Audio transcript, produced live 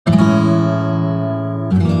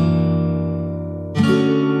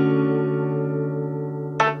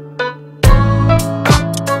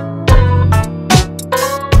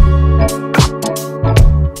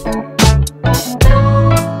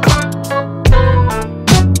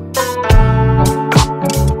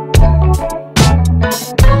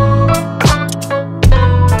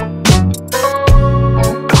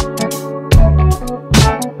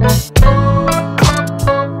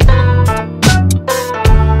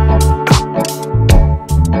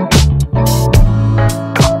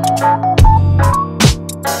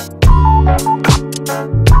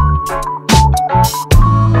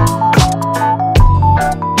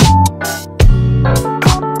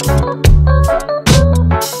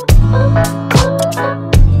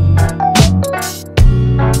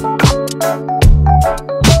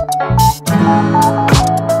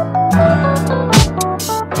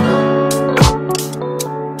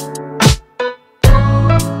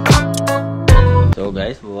So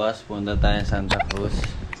guys, bukas punta tayo sa Santa Cruz.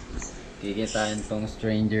 Kikitain tong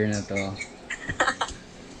stranger na to.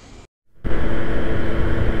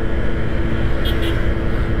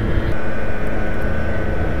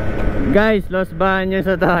 Guys, Los Baños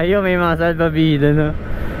na tayo. May mga salbabida no.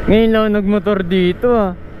 Ngayon lang nagmotor dito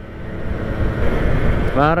ah.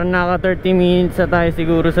 Parang naka 30 minutes na tayo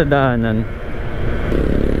siguro sa daanan.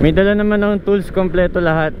 May dala naman ng tools, kompleto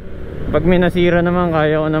lahat. Pag may nasira naman,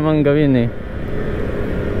 kaya ko naman gawin eh.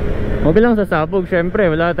 Huwag lang sasabog, syempre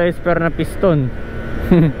wala tayo spare na piston.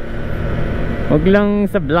 Huwag lang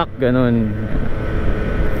sa block, ganun.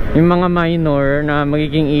 Yung mga minor na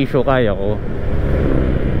magiging issue, kaya ko.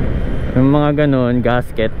 Yung mga ganun,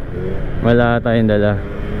 gasket, wala tayong dala.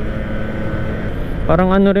 Parang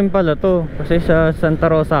ano rin pala to, kasi sa Santa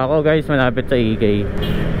Rosa ako guys, malapit sa EK.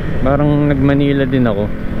 Parang nag-Manila din ako.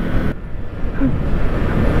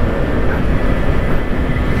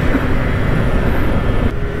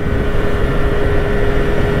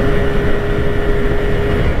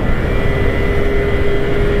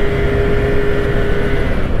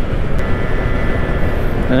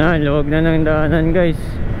 Luwag na ng daanan guys.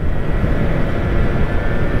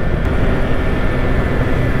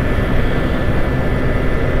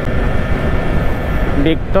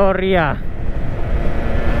 Victoria.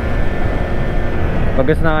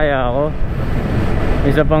 Pagas na kaya ako.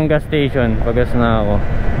 Isa pang gas station. Pagas na ako.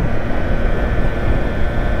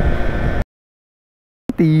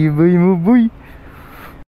 Tibay mo boy.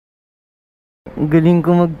 Ang galing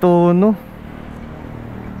ko magtono.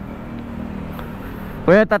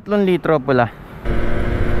 Kuya, 3 litro pula.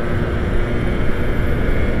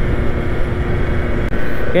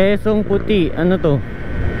 Kesong puti. Ano to?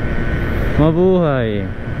 Mabuhay.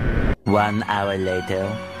 1 hour later.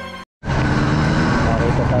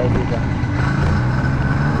 Parito tayo dito.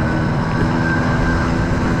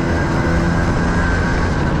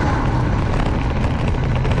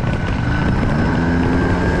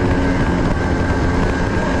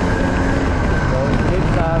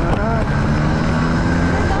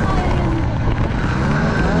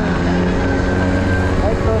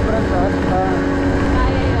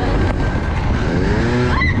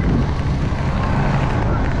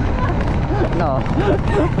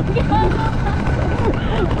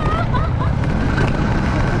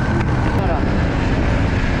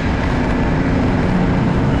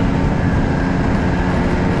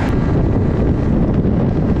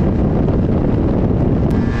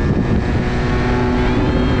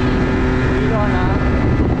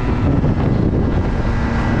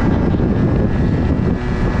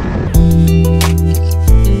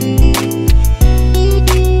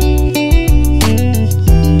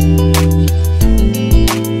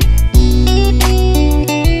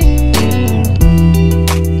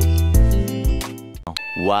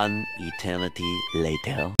 One eternity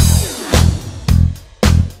later.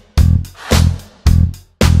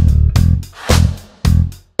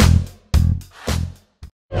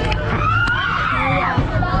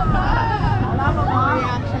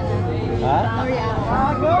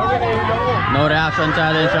 No reaction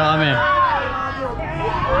challenge siya kami.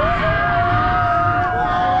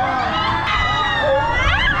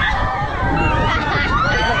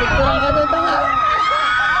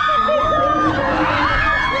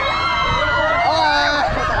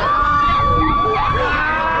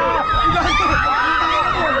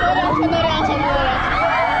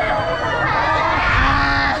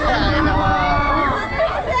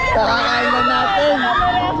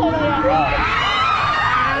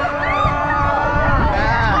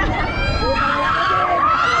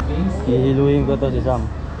 Hihiluin ko to si Sam.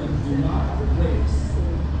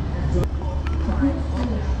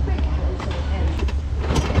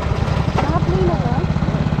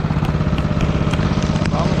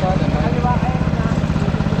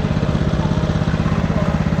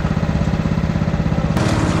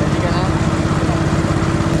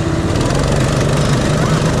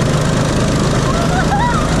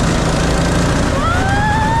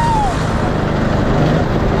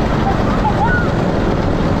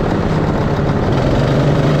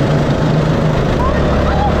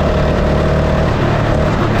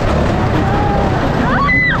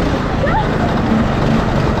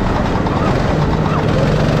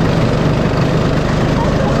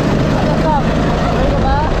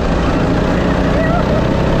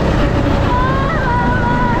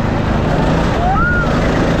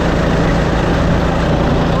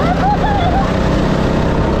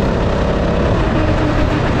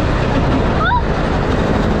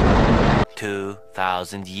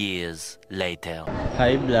 Years later.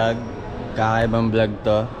 Hi vlog. Kakaibang vlog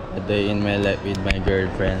to. A day in my life with my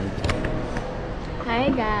girlfriend.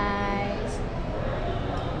 Hi guys.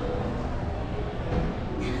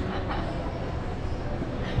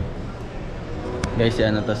 Guys, si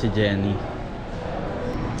ano to, si Jenny.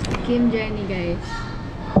 Kim Jenny, guys.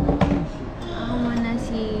 Ako muna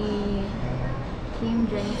si Kim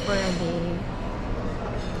Jenny for a day.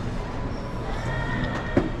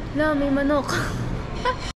 No, may manok.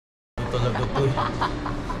 Tulog ko eh.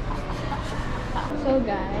 So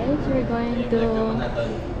guys, we're going to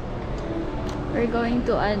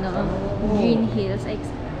Green Hills. Ay,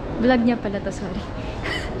 vlog niya pala to, sorry.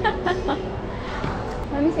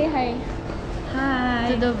 Mami, say hi. Hi.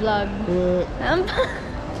 To the vlog.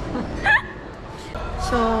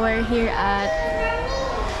 So, we're here at...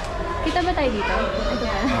 Kita ba tayo dito? Ito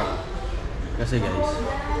ba? Kasi guys,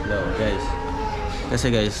 hello guys. Kasi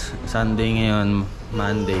guys, Sunday ngayon,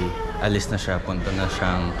 Monday, alis na siya, punta na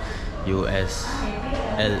siyang US,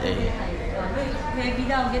 LA. Baby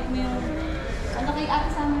daw, get me yung... Ano kay ate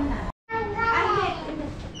sama na?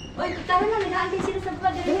 Uy, tara na, nag-aantay sila sa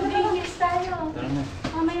vlog. Nag-release tayo. Tara na.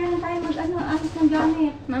 Mamaya na tayo mag-alis ng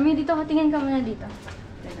gamit. Mami, dito ka, tingin ka muna dito.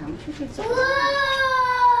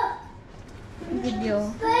 Video.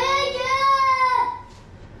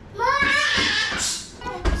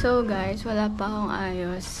 So guys, wala pa akong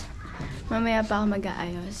ayos. Mamaya pa ako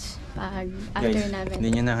mag-aayos. Pag after guys, namin. Hindi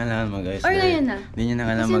nyo na kailangan mag-ayos. Or ngayon na? Hindi nyo na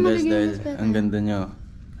kailangan mag-ayos dahil ang ganda nyo.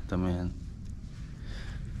 Ito mo yan.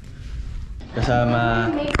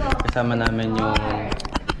 Kasama namin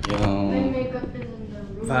yung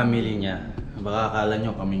family niya. Baka akala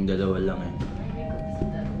nyo kaming dalawa lang eh.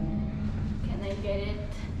 Can I get it?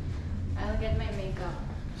 I'll get my makeup.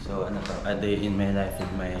 So ano to, a day in my life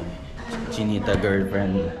with my chinita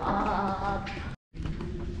girlfriend.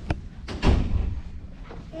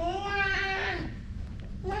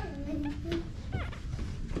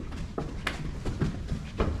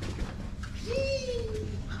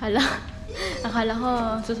 Akala ko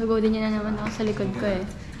susugodin niya na naman ako sa likod ko eh.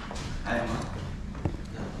 Ayaw mo?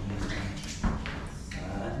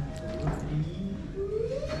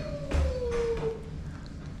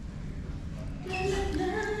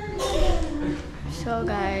 So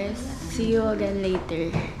guys, see you again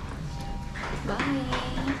later. Bye!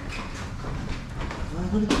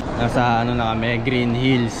 Nasa ano na kami, Green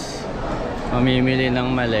Hills. Mamimili ng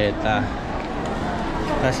maleta.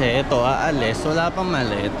 Kasi ito, aalis, wala pang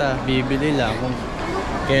maleta. Bibili lang kung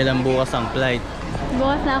kailan bukas ang flight.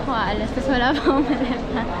 Bukas na ako aalis, tapos wala pa akong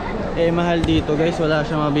maleta. Eh, mahal dito guys, wala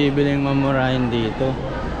siyang mabibiling mamurahin dito.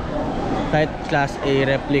 Kahit class A,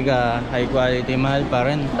 replica, high quality, mahal pa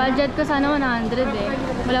rin. Budget ko sana 100 eh.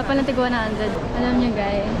 Wala pa lang tig 100. Alam nyo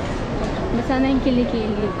guys, basta na yung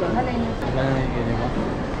kilikili ko. Ano na yung gili mo?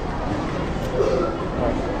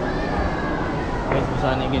 Guys,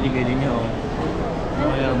 basta na yung gili niyo.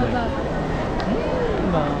 Ano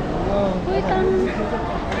ba? Uy, tama.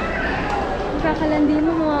 Kakalandi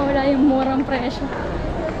mo, mawawala yung murang presyo.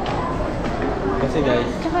 Kasi guys,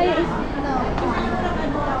 Tsaka yung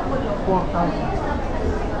taas.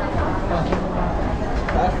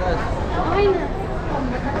 okay na.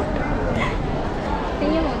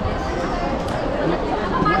 Tingnan mo.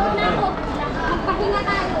 Nakapagod na ako. Magpahinga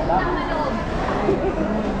tayo. Utang na loob.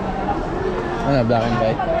 Ano, black and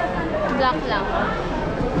white? Black lang.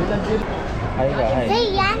 Hi ka, hi. Say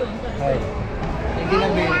yan. Hi. Hindi na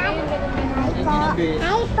be. Hindi na be.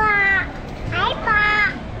 Hi pa. Hi pa.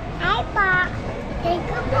 Hi pa. Thank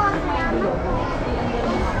you po. Salamat po.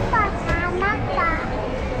 Salamat po.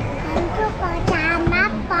 Thank you po.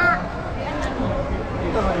 Salamat po.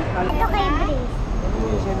 Ito kay Brice.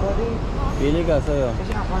 Pili ka sa'yo.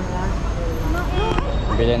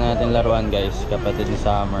 Bili natin laruan guys, kapatid ni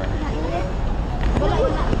Summer.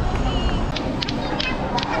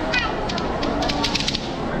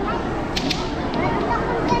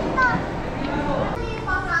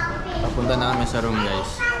 Papunta na kami sa room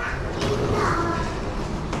guys.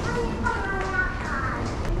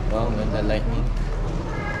 Wow, ganda lightning.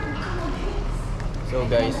 So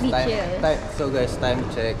guys, time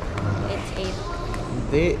check. It's 8.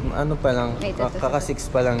 Hindi, ano pa lang, Wait, kaka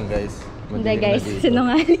 6 pa lang guys. Hindi guys,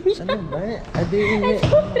 sinungaling siya. Ano ba? Adi, hindi.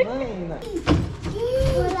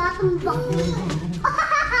 Wala akong bakit.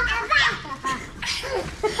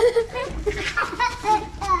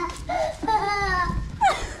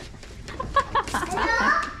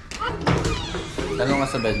 Talong ka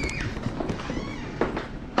sa bed.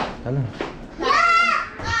 Talong.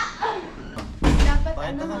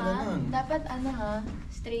 Dapat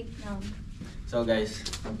straight lang. So guys,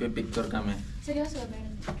 magpipicture kami. Seryoso,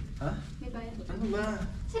 meron. Ha? May bayad. Ano ba?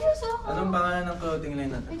 Seryoso ako. Anong pangalan ng clothing line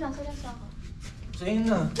natin? Wait lang, seryoso ako. Sa'yo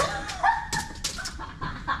na.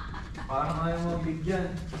 Parang ayaw mo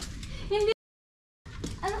bigyan. Hindi.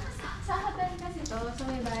 Ano ka sa hotel kasi to, so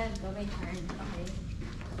may bayad to, may card. Okay.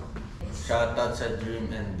 Shoutout sa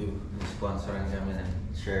Dream and Do. Sponsoran kami ng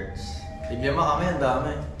shirts. Tigyan mo kami, ang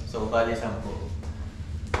dami. So, bali 10.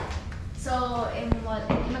 So,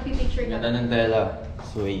 magpipicture ka. Ganda ng tela.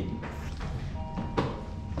 Suede.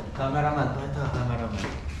 Cameraman. Ito, cameraman.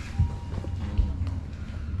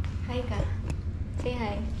 Hi ka. Say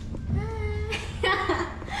hi. Hi!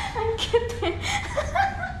 Ang cute eh.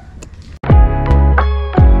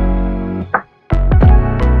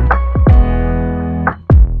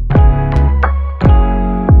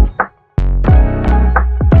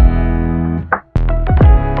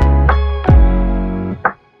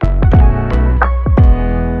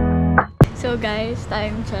 So guys,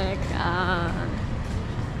 time check.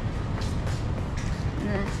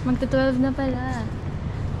 Magto-12 na pala.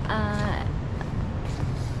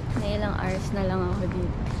 Na ilang hours na lang ako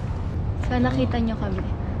dito. So nakita nyo kami.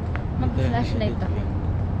 Mag-flashlight ako.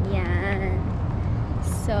 Yan.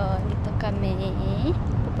 So dito kami.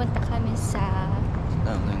 Pupunta kami sa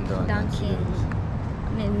Dunkin.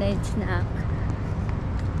 Midnight snack.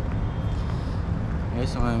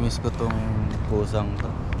 Guys, miss ko tong pusang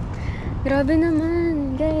to. Grabe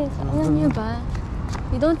naman, guys. Alam niyo ba?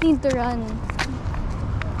 You don't need to run.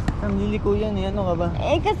 Ang liliko yan eh. Ano ka ba?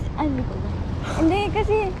 Kasi, liliko ba? Hindi,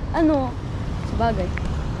 kasi, sabagay.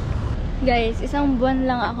 Guys, 1 buwan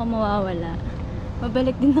lang ako mawawala.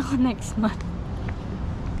 Mabalik din ako next month.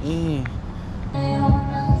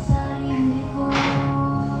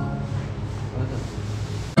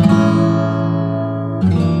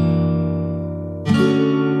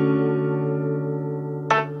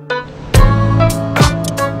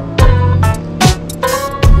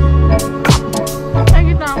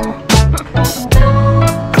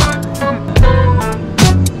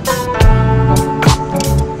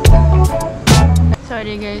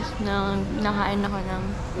 Sorry guys, nakain ako ng...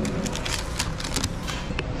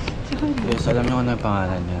 Guys, alam niyo kung ano yung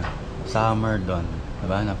pangalan niya? Summer Dawn.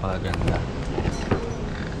 Diba? Napakaganda.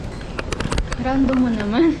 Random mo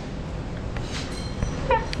naman.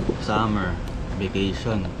 Summer.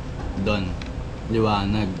 Vacation. Dawn.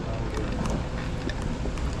 Liwanag.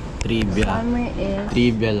 Trivia. Summer is...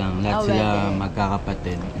 Trivia lang. Lahat sila weather.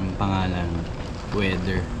 magkakapatid. Yung pangalan.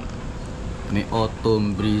 Weather. May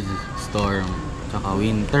autumn, breeze, storm, tsaka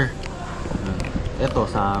winter. Ito,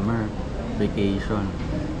 summer. Vacation.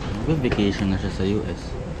 Vacation na siya sa US.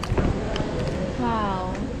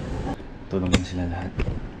 Wow. Tulungin sila lahat.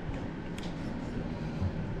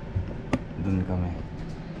 Doon kami.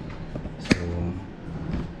 So,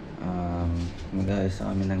 mag-aayos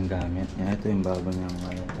na kami ng gamit niya. Ito yung bago niyang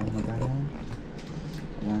magkano?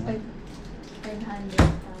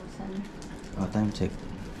 500,000. Time check.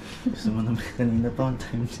 Gusto mo naman kanina pa ang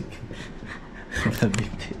time check.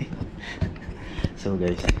 So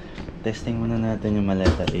guys, testing muna natin yung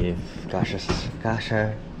maleta if kasha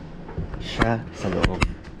siya sa loob.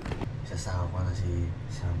 Isasawa ko na si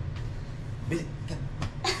Sam. Bili!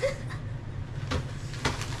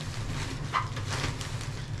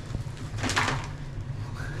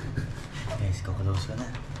 Guys, kukulose ko na.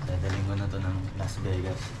 Dadaling ko na to ng Las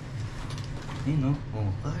Vegas. Ayun no?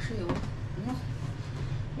 Kasha yun.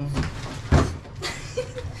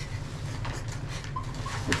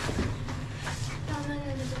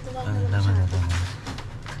 Tama na.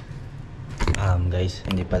 Guys,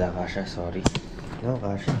 hindi pala kasha, sorry. Hello,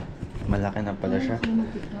 kasha. Malaki na pala siya.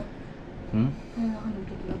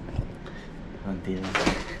 Konti lang.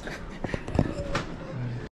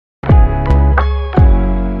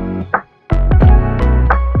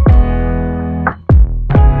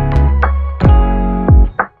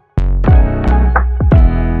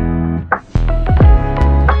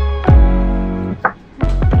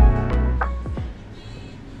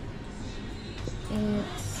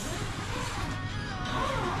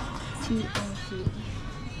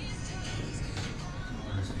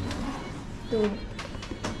 Ito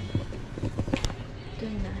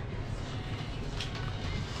na.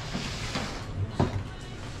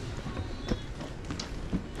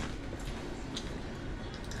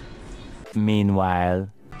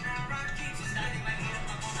 Meanwhile,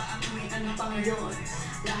 Ang Panginoon,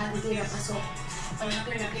 lahat hindi napasok. Walang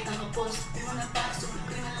pinakita ka post, di mo napasok.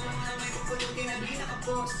 Kaya naman nga may pupulutin na di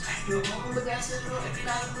nakapost. Yung akong bagasa ro, at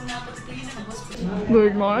pinalo ko na pagdating na boss.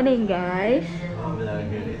 Good morning, guys.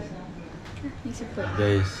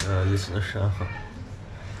 Guys, alis na siya.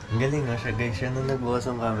 Ang galing nga siya, guys. Siya nung nagbukas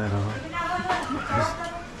ang camera ko.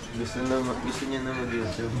 Gusto niya na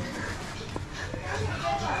mag-YouTube.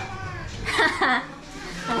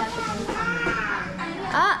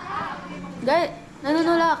 Guys,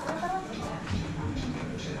 nanunulak.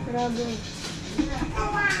 Grabe.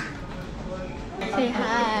 Say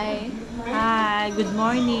hi. Hi, good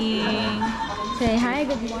morning. Say hi,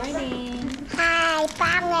 good morning. Hi,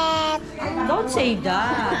 pangit. Don't say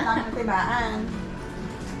that.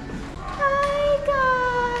 Hi,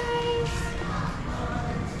 guys.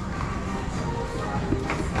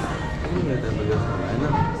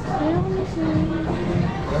 Ayaw ko na siya.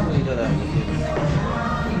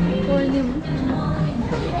 Corny mo.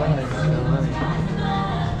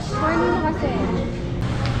 Corny mo kasi.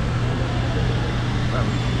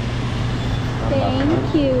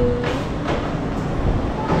 Thank you.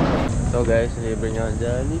 So guys, libre nyo ang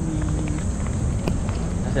Jollibee.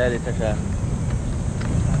 Nasalit na siya.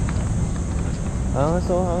 Angas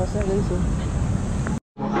guys.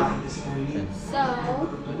 So,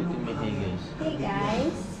 Hey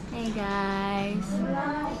guys. hey guys.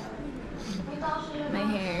 Hey guys. My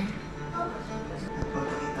hair.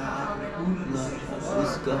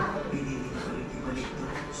 Let's go.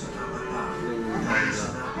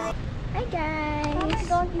 Hi guys. Oh my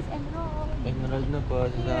God, he's enrolled. Enrolled na po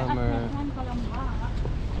sa summer.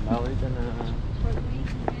 Bawal ka na.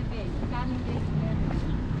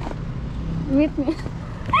 Meet me.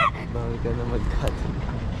 Bawal ka na mag-cut.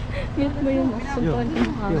 Meet mo yung suntuan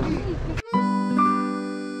ko.